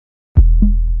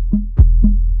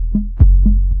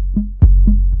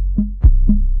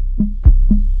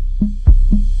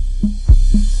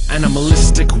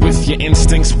your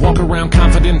instincts. Walk around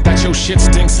confident that your shit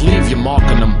stinks. Leave your mark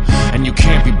on them, and you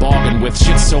can't be bargained with.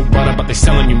 Shit's so butter, but they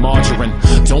selling you margarine.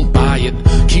 Don't buy it,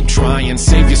 keep trying.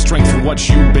 Save your strength for what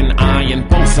you've been eyeing.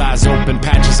 Both eyes open,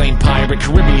 patches ain't pirate.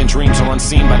 Caribbean dreams are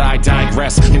unseen, but I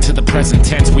digress. Into the present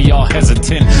tense, we all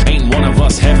hesitant. Ain't one of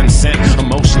us heaven sent.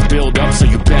 Emotions build up, so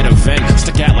you better vent.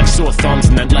 Stick out like sore thumbs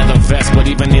in that leather vest. But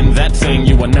even in that thing,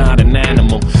 you are not an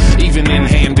animal. Even in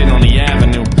Hamden on the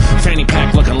avenue, fanny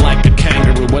pack looking like a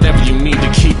kangaroo. Whatever you need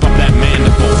to keep up that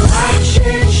mandible. I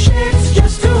change shapes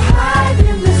just to hide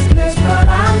in this place, but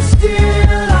I'm still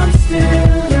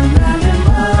an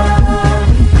animal.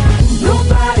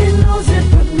 Nobody knows it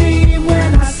but me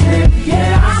when I slip.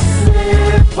 Yeah, I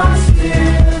slip, I'm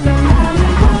still an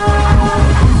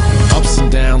animal. Ups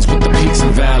and downs with the peaks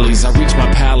and valleys. I reach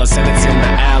my palace and it's in the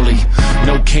alley.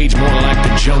 No cage, more like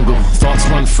the jungle. Thoughts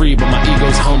run free, but my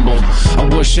ego's humble. I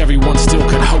wish everyone still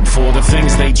could hope for the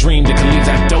things they dreamed they could leave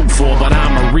that dope for. But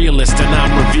I'm a realist and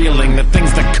I'm revealing the things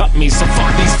that cut me, so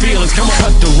fuck these feelings. Come on,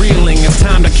 cut the reeling, it's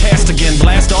time to cast again.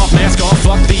 Blast off, mask off,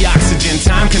 fuck the oxygen.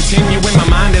 Time continuing, my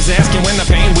mind is asking when the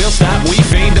pain will stop. We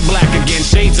fade to black again,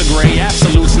 shades of gray,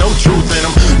 absolutes, no truth in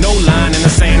them. No line in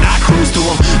the sand, I cruise through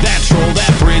them. That troll,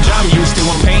 that bridge, I'm used to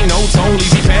them. Pay no toll,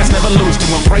 easy pass, never lose to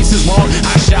them. Price is wrong,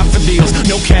 I shop for deals.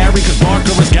 No carry, cause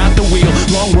Barker has got the wheel.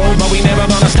 Long road, but we never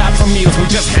gonna stop for meals. We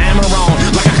just hammer on,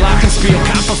 like a clock and spiel.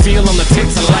 Cop a feel on the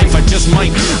tits of life, I just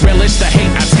might relish the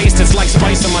hate I taste. It's like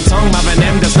spice on my tongue, my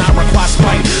venom does not require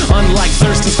spite. Unlike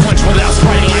thirst is quenched without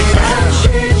sprite like that. I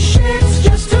change shapes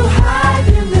just to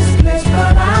hide in this place,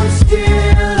 but I'm still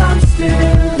an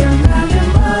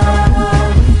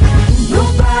animal.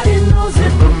 Nobody knows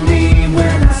it but me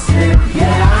when I slip.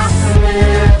 Yeah, I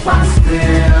slip, I'm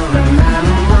still an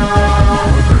animal.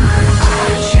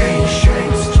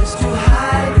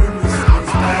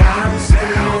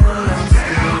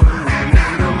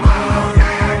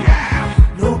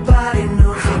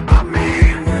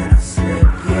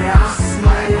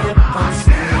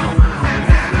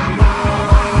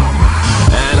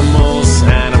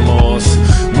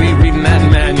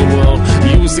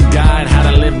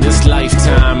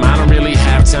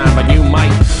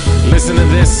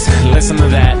 Listen to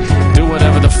that, do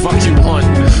whatever the fuck you want.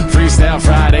 Freestyle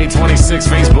Friday 26,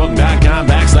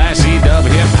 Facebook.com/E-dubble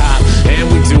hip hop.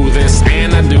 And we do this,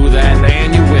 and I do that,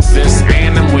 and you with this,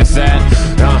 and I'm with that.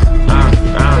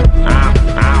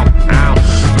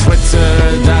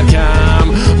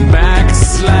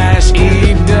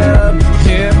 Twitter.com/E-dubble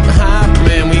hip hop.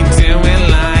 Man, we do it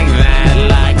like that,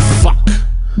 like fuck.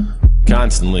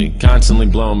 Constantly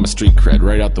blowing my street cred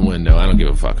right out the window. I don't give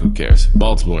a fuck, who cares?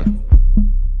 Baltimore,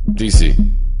 DC,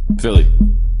 Philly,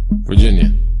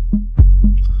 Virginia,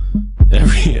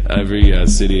 every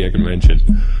city I can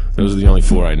mention. Those are the only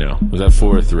 4 I know. Was that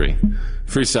 4 or 3?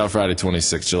 Freestyle Friday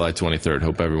 26, July 23rd.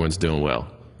 Hope everyone's doing well.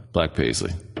 Black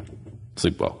Paisley.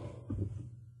 Sleep well.